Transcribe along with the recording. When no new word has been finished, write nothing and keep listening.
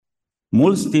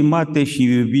Mult stimate și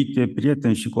iubite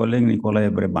prieteni și colegi Nicolae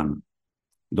Breban,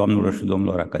 doamnelor și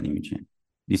domnilor academicieni,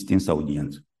 distinsă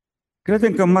audiență.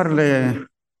 Credem că marele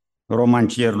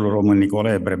romancierul român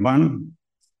Nicolae Breban,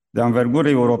 de anvergură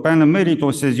europeană, merită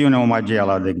o sesiune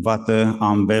omagială adecvată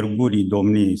a învergurii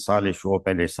domniei sale și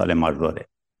operei sale majore,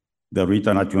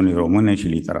 dăruită națiunii române și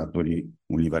literaturii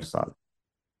universale.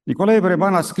 Nicolae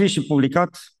Breban a scris și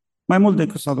publicat mai mult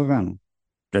decât Sadoveanu,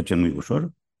 ceea ce nu e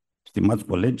ușor, stimați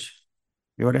colegi,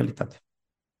 e o realitate.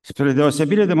 Spre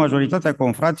deosebire de majoritatea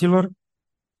confraților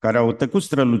care au tăcut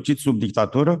strălucit sub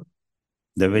dictatură,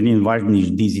 devenind vașnici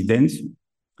dizidenți,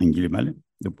 în ghilimele,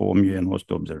 după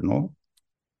 1989,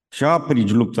 și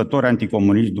aprigi luptători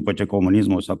anticomuniști după ce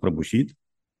comunismul s-a prăbușit,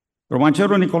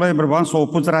 romancerul Nicolae Breban s-a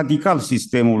opus radical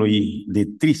sistemului de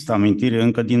tristă amintire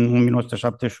încă din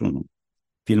 1971,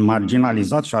 fiind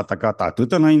marginalizat și atacat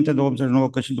atât înainte de 89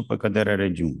 cât și după căderea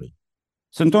regimului.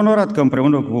 Sunt onorat că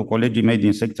împreună cu colegii mei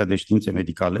din Secția de Științe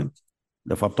Medicale,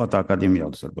 de fapt toată Academia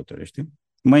îl sărbătorește,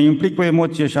 mă implic cu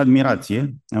emoție și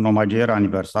admirație în omagierea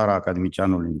aniversară a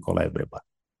academicianului Nicolae Breban.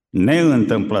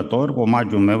 Neîntâmplător,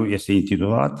 omagiul meu este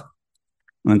intitulat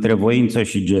Între voință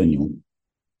și geniu.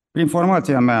 Prin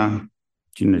formația mea,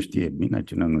 cine știe bine,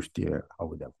 cine nu știe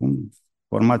aude acum,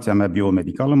 formația mea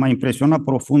biomedicală m-a impresionat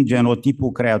profund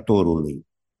genotipul creatorului.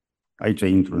 Aici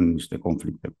intru în niște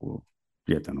conflicte cu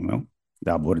prietenul meu de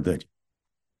abordări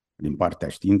din partea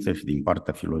științei și din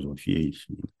partea filozofiei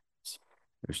și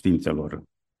științelor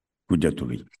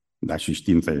cugetului. Dar și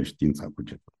știința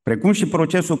cugetului. Precum și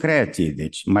procesul creației,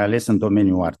 deci, mai ales în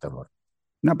domeniul artelor.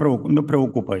 Nu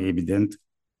preocupă, evident,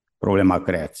 problema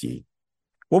creației.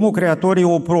 Omul creator e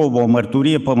o probă, o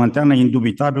mărturie pământeană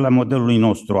indubitabilă a modelului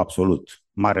nostru absolut,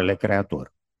 marele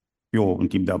creator. E un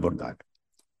tip de abordare.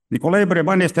 Nicolae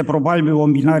Breban este probabil o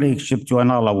combinare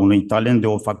excepțională a unui talent de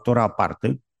o factură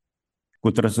aparte,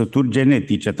 cu trăsături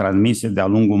genetice transmise de-a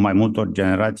lungul mai multor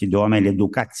generații de oameni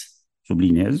educați,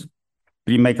 subliniez,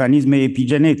 prin mecanisme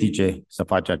epigenetice să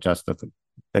face această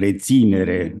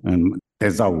reținere în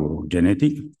tezaurul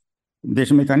genetic.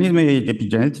 Deci mecanisme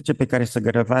epigenetice pe care se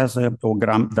gravează o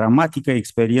dramatică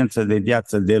experiență de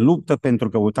viață, de luptă pentru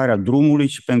căutarea drumului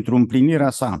și pentru împlinirea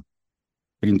sa,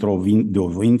 de o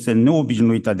voință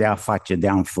neobișnuită de a face, de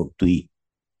a înfăptui.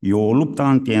 E o luptă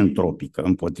antientropică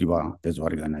împotriva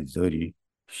dezorganizării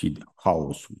și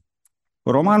haosului.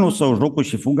 Romanul său, Jocul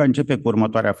și fuga, începe cu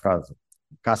următoarea frază.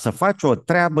 Ca să faci o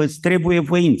treabă, îți trebuie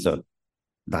voință,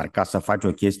 dar ca să faci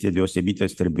o chestie deosebită,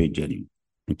 îți trebuie geniu.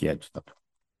 Încheia citatul.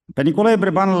 Pe Nicolae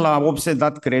Breban l-a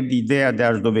obsedat, cred, ideea de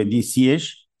a-și dovedi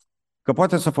sieși că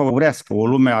poate să favorească o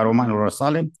lume a romanelor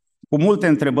sale cu multe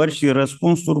întrebări și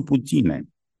răspunsuri puține.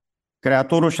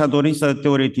 Creatorul și-a dorit să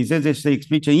teoretizeze și să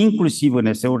explice inclusiv în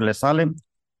eseurile sale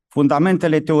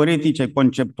fundamentele teoretice,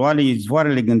 conceptuale,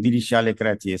 izvoarele gândirii și ale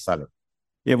creației sale.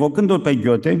 Evocându-l pe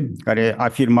Goethe, care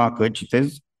afirma că,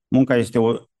 citez, munca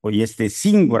este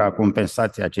singura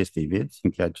compensație a acestei vieți,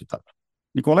 încheia citatul.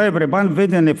 Nicolae Breban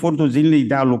vede în efortul zilnic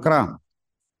de a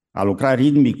lucra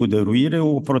ritmic cu dăruire,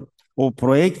 o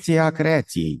proiecție a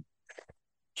creației.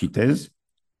 Citez,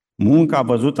 munca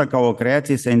văzută ca o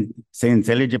creație se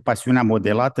înțelege pasiunea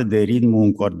modelată de ritmul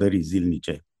încordării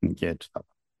zilnice. Încheia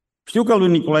citatul. Știu că lui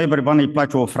Nicolae Breban îi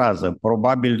place o frază,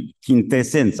 probabil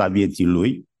chintesența vieții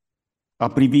lui, a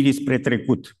privirii spre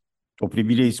trecut, o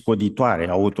privire scoditoare,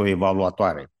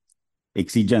 autoevaluatoare,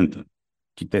 exigentă.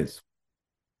 Citez.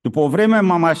 După o vreme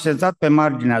m-am așezat pe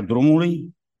marginea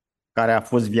drumului care a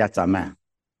fost viața mea.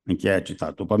 Încheia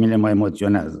citatul. Pe mine mă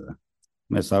emoționează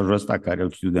mesajul ăsta, care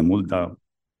îl știu de mult, dar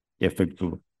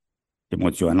efectul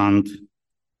emoționant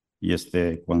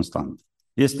este constant.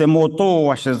 Este motou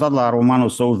așezat la romanul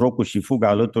său Jocul și fuga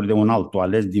alături de un altul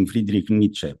ales din Friedrich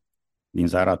Nietzsche, din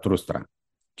Zarathustra.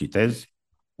 Citez,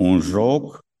 un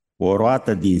joc, o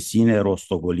roată din sine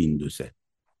rostogolindu-se.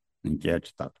 Încheia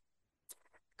citatul.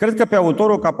 Cred că pe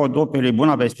autorul capodoperei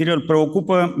Buna Vestire îl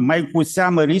preocupă mai cu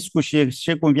seamă riscul și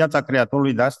eșecul în viața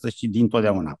creatorului de astăzi și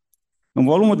dintotdeauna. În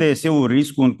volumul de eseuri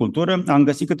Riscul în cultură am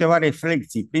găsit câteva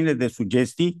reflexii pline de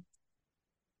sugestii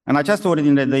în această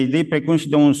ordine de idei, precum și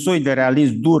de un soi de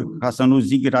realism dur, ca să nu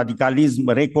zic radicalism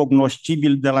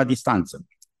recognoscibil de la distanță.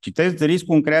 Citez,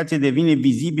 riscul în creație devine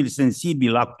vizibil,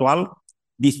 sensibil, actual,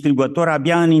 distrugător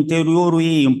abia în interiorul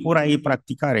ei, în pura ei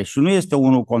practicare și nu este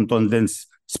unul contundent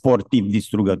sportiv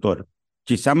distrugător,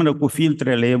 ci seamănă cu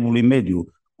filtrele evului mediu,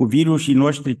 cu virusii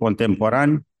noștri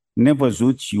contemporani,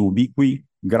 nevăzuți și ubicui,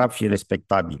 grav și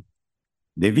respectabili.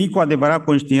 Devii cu adevărat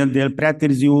conștient de el prea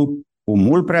târziu, cu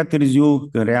mult prea târziu,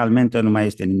 când realmente nu mai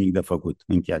este nimic de făcut.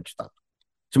 Încheia citatul.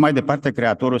 Și mai departe,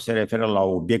 creatorul se referă la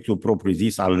obiectul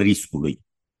propriu-zis al riscului.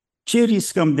 Ce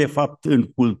riscăm de fapt în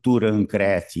cultură, în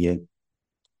creație?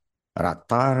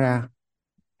 Ratarea,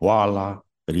 boala,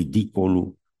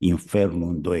 ridicolul, infernul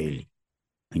îndoielii.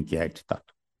 Încheia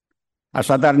citatul.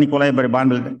 Așadar, Nicolae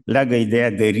Breban leagă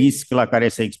ideea de risc la care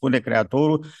se expune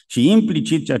creatorul și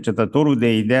implicit cercetătorul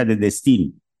de ideea de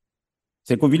destin.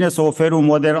 Se cuvine să ofere un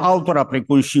model altora,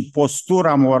 precum și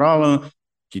postura morală,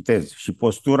 citez, și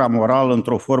postura morală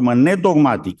într-o formă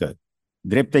nedogmatică,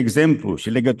 drept exemplu, și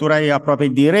legătura ei aproape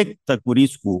directă cu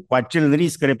riscul, cu acel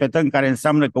risc, repetăm, care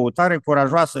înseamnă căutare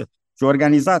curajoasă și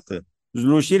organizată,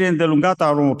 slușire îndelungată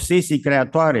a unor obsesii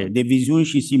creatoare de viziuni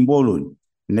și simboluri,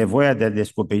 nevoia de a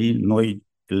descoperi noi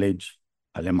legi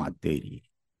ale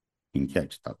materiei. Încheia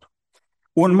citatul.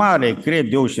 Un mare,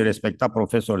 cred eu, și respectat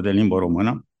profesor de limbă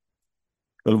română,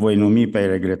 îl voi numi pe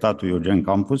regretatul Eugen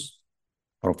Campus,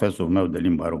 profesorul meu de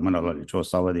limba română la Liceul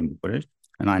Sava din București,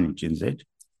 în anii 50,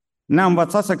 ne-a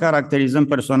învățat să caracterizăm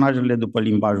personajele după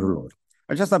limbajul lor.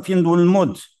 Aceasta fiind un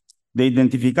mod de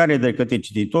identificare de către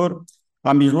cititor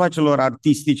a mijloacelor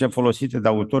artistice folosite de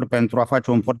autor pentru a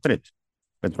face un portret,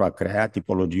 pentru a crea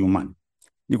tipologii umane.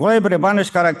 Nicolae Breban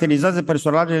își caracterizează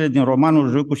personajele din romanul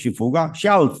Voicu și Fuga și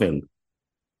altfel,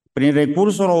 prin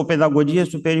recursul la o pedagogie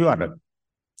superioară,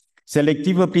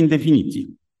 selectivă prin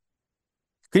definiții.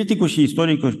 Criticul și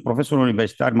istoricul profesorul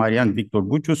universitar Marian Victor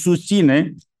Buciu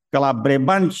susține că la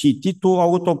Breban cititul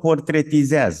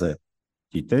autoportretizează.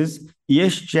 Citez,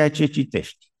 ești ceea ce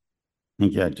citești.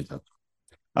 Încheia citatul.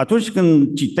 Atunci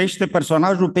când citește,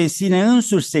 personajul pe sine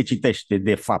însuși se citește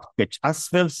de fapt, căci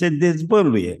astfel se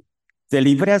dezvăluie, se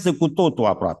livrează cu totul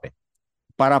aproape.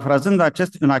 Parafrazând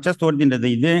în această ordine de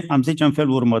idei, am zice în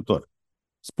felul următor.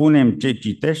 Spune-mi ce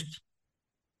citești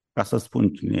ca să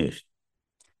spun cine ești.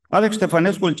 Alex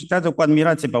Ștefănescu îl citează cu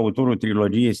admirație pe autorul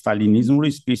trilogiei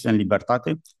Stalinismului, scrisă în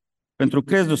libertate, pentru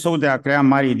crezul său de a crea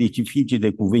mari edificii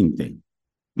de cuvinte.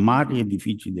 Mari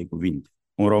edificii de cuvinte.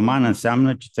 Un roman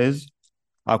înseamnă, citez,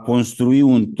 a construi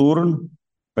un turn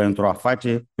pentru a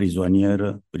face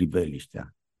prizonieră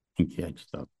priveliștea. Încheia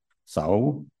citatul.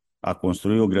 Sau a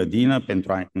construi o grădină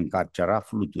pentru a încarcera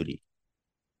fluturii.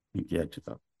 Încheia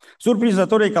citatul.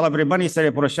 Surprinzător e că la Breban se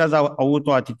reproșează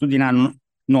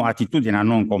atitudinea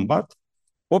nu în combat,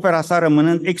 opera sa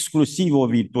rămânând exclusiv o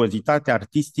virtuozitate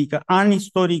artistică,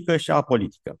 anistorică și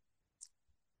apolitică.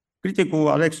 Criticul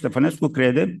Alex Ștefănescu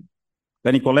crede că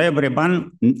Nicolae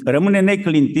Breban rămâne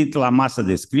neclintit la masă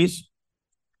de scris,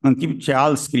 în timp ce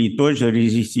alți scriitori își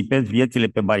risipesc viețile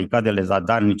pe baricadele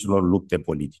zadarnicilor lupte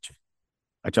politice.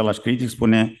 Același critic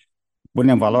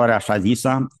pune în valoare așa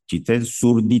zisa, citez,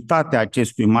 surditatea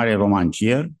acestui mare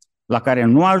romancier, la care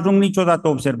nu ajung niciodată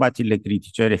observațiile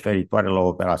critice referitoare la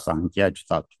opera sa. Încheia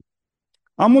citatul.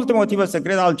 Am multe motive să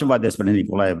cred altceva despre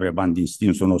Nicolae Breban,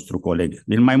 distinsul nostru coleg,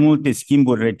 din mai multe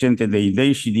schimburi recente de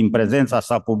idei și din prezența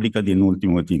sa publică din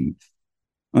ultimul timp.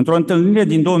 Într-o întâlnire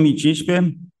din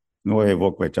 2015, nu o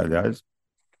evoc pe cea de azi,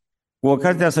 cu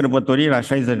ocazia sărbătoririi a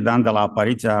 60 de ani de la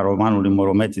apariția romanului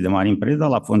Moromeții de Marin Preda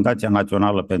la Fundația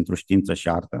Națională pentru Știință și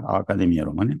Artă a Academiei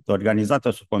Române, organizată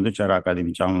sub conducerea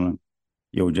academicianului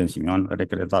Eugen Simion,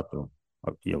 regretatul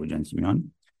Eugen Simion,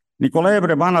 Nicolae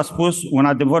Breban a spus un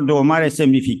adevăr de o mare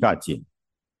semnificație.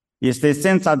 Este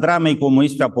esența dramei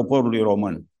comuniste a poporului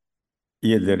român.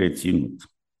 E de reținut.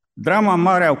 Drama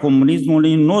mare a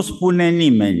comunismului nu o spune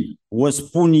nimeni, o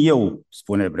spun eu,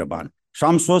 spune Breban. Și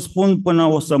am să o spun până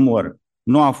o să mor.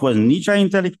 Nu a fost nici a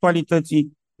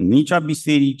intelectualității, nici a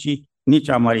bisericii, nici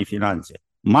a marii finanțe.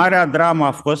 Marea dramă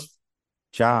a fost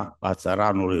cea a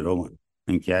țăranului român.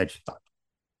 Încheia citatul.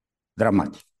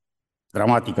 Dramatic.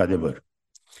 Dramatic adevăr.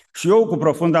 Și eu, cu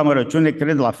profundă amărăciune,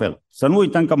 cred la fel. Să nu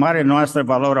uităm că marele noastre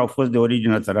valori au fost de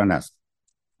origine țărănească.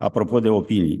 Apropo de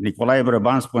opinii, Nicolae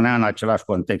Breban spunea în același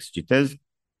context, citez,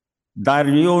 dar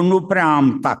eu nu prea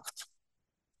am tact,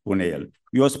 spune el.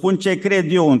 Eu spun ce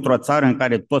cred eu într-o țară în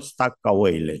care toți tac ca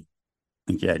oile.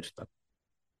 Încheia citatul.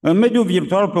 În mediul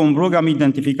virtual, pe un blog, am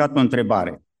identificat o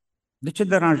întrebare. De ce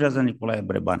deranjează Nicolae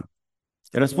Breban?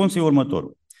 Răspunsul e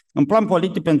următorul. În plan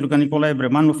politic, pentru că Nicolae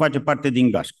Breban nu face parte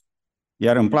din gașcă,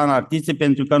 iar în plan artistic,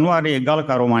 pentru că nu are egal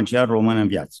ca romancier român în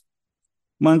viață.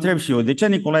 Mă întreb și eu, de ce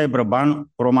Nicolae Breban,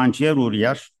 romancier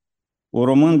uriaș, un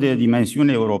român de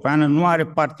dimensiune europeană, nu are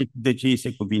parte de ce îi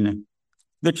se cuvine?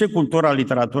 De ce cultura,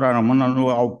 literatura română nu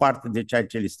au parte de ceea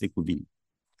ce li se cuvine?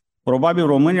 Probabil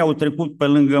românii au trecut pe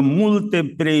lângă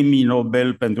multe premii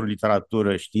Nobel pentru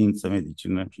literatură, știință,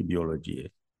 medicină și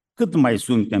biologie. Cât mai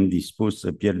suntem dispuși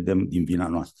să pierdem din vina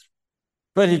noastră?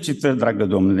 Felicitări, dragă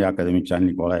domnule academician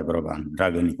Nicolae Breban,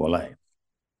 dragă Nicolae.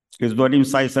 Îți dorim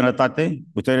să ai sănătate,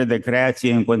 putere de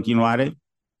creație în continuare,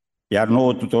 iar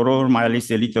nouă tuturor, mai ales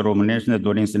elite românești, ne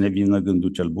dorim să ne vină gândul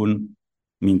cel bun.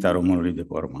 mintea românului de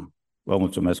pe urmă. Vă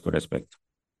mulțumesc cu respect.